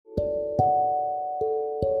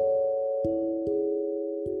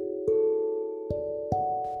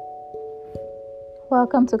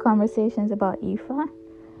Welcome to Conversations about Ifa.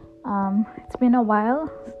 It's been a while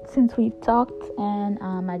since we've talked, and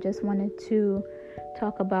I just wanted to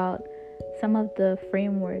talk about some of the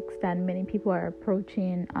frameworks that many people are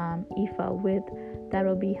approaching Ifa with that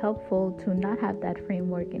will be helpful to not have that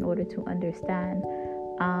framework in order to understand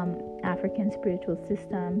African spiritual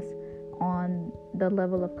systems on the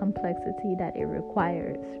level of complexity that it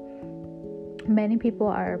requires. Many people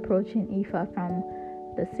are approaching Ifa from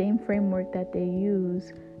the same framework that they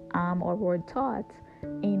use or were taught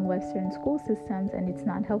in Western school systems, and it's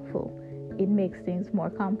not helpful. It makes things more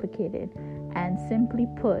complicated. And simply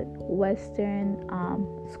put, Western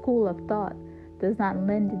school of thought does not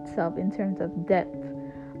lend itself in terms of depth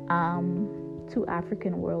to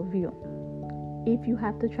African worldview. If you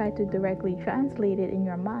have to try to directly translate it in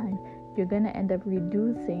your mind, you're going to end up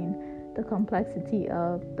reducing the complexity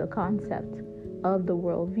of the concept of the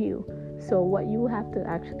worldview. So what you have to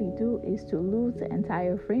actually do is to lose the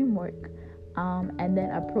entire framework and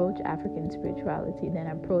then approach African spirituality, then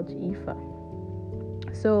approach Ifa.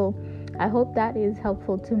 So I hope that is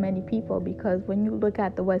helpful to many people, because when you look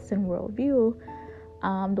at the Western worldview,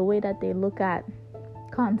 the way that they look at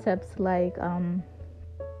concepts like,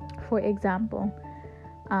 for example,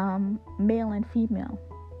 male and female,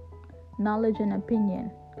 knowledge and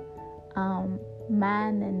opinion,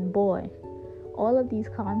 man and boy, all of these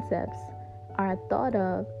concepts are thought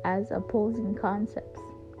of as opposing concepts.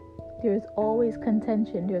 There's always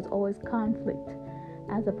contention, there's always conflict,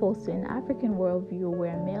 as opposed to an African worldview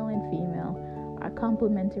where male and female are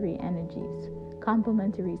complementary energies,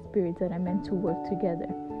 complementary spirits that are meant to work together.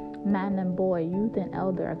 Man and boy, youth and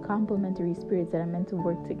elder are complementary spirits that are meant to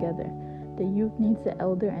work together. The youth needs the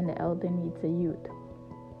elder and the elder needs the youth.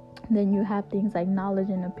 Then you have things like knowledge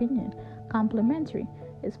and opinion, complementary.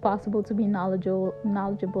 It's possible to be knowledgeable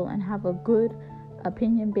and have a good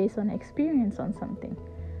opinion based on experience on something.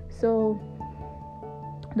 So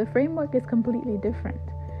the framework is completely different.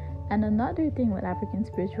 And another thing with African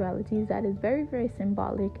spirituality is that it's very, very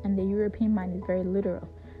symbolic, and the European mind is very literal.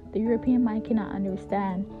 The European mind cannot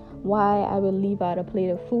understand why I would leave out a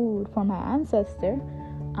plate of food for my ancestor,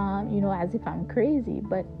 as if I'm crazy.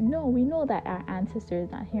 But no, we know that our ancestor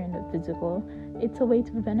is not here in the physical. It's a way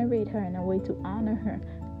to venerate her and a way to honor her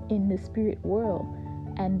in the spirit world.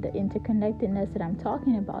 And the interconnectedness that I'm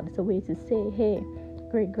talking about is a way to say, hey,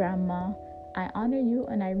 great grandma, I honor you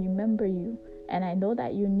and I remember you. And I know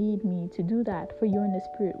that you need me to do that for you in the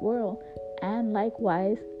spirit world. And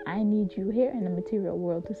likewise, I need you here in the material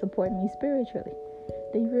world to support me spiritually.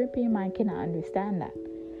 The European mind cannot understand that.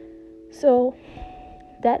 So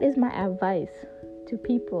that is my advice to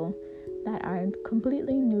people that are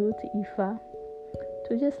completely new to Ifa,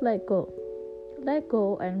 to just let go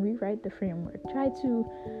and rewrite the framework. Try to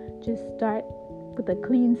just start with a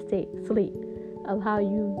clean slate of how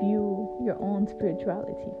you view your own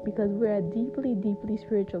spirituality, because we're a deeply, deeply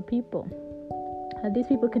spiritual people, and these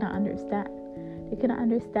people cannot understand. They cannot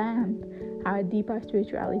understand how deep our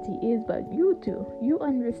spirituality is, but you do. You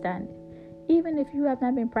understand it. Even if you have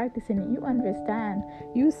not been practicing it, you understand.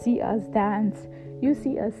 You see us dance, you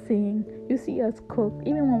see us sing, you see us cook.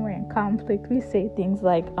 Even when we're in conflict, we say things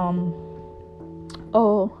like,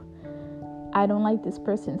 oh, I don't like this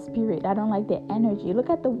person's spirit, I don't like their energy. Look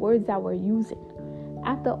at the words that we're using.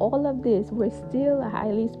 After all of this, we're still a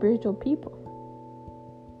highly spiritual people,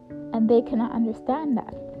 and they cannot understand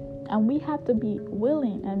that. And we have to be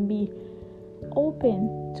willing and be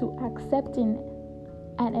open to accepting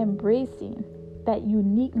and embracing that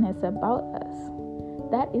uniqueness about us.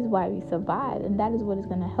 That is why we survive, and that is what is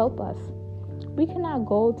going to help us. We cannot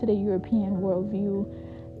go to the European worldview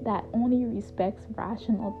that only respects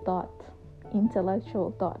rational thought,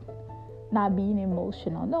 intellectual thought, not being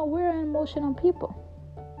emotional. No, we're an emotional people.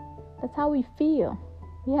 That's how we feel.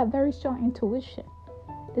 We have very strong intuition.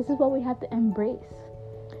 This is what we have to embrace.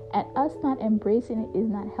 And us not embracing it is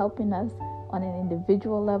not helping us on an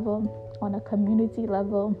individual level, on a community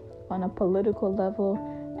level, on a political level,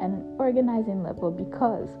 and an organizing level,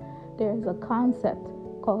 because there is a concept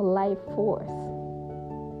called life force.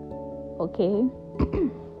 Okay?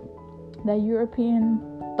 The European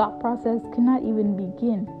thought process cannot even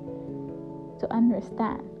begin to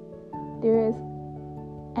understand. There is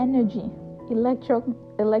energy,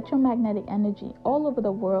 electromagnetic energy all over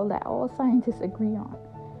the world that all scientists agree on.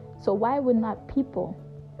 So why would not people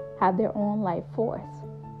have their own life force?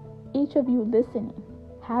 Each of you listening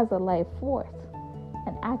has a life force,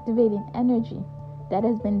 an activating energy that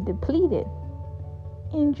has been depleted,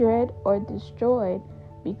 injured, or destroyed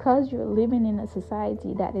because you're living in a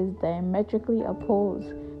society that is diametrically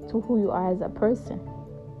opposed to who you are as a person.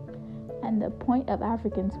 And the point of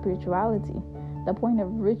African spirituality, The point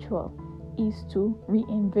of ritual is to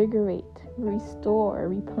reinvigorate, restore,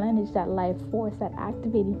 replenish that life force, that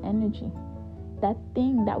activating energy, that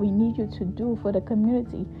thing that we need you to do for the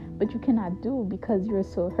community, but you cannot do because you're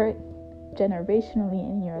so hurt generationally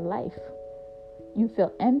in your life. You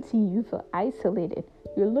feel empty, you feel isolated.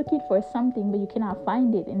 You're looking for something, but you cannot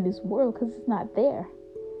find it in this world because it's not there.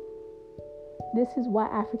 This is why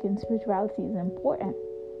African spirituality is important.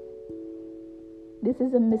 This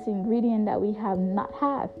is a missing ingredient that we have not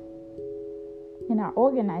had in our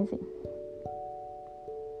organizing.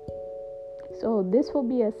 So this will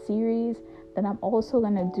be a series that I'm also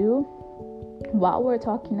going to do while we're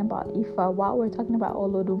talking about Ifa, while we're talking about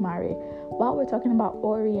Olodumare, while we're talking about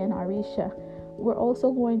Ori and Orisha. We're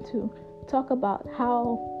also going to talk about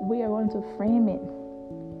how we are going to frame it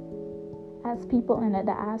as people in the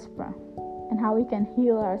diaspora, and how we can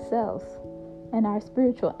heal ourselves and our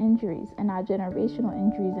spiritual injuries and our generational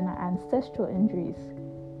injuries and our ancestral injuries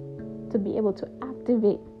to be able to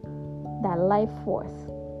activate that life force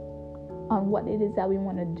on what it is that we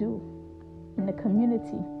want to do in the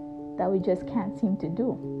community that we just can't seem to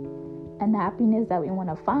do, and the happiness that we want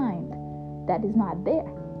to find that is not there.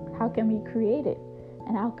 How can we create it?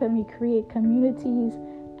 And how can we create communities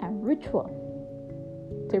and ritual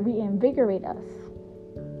to reinvigorate us?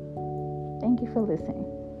 Thank you for listening.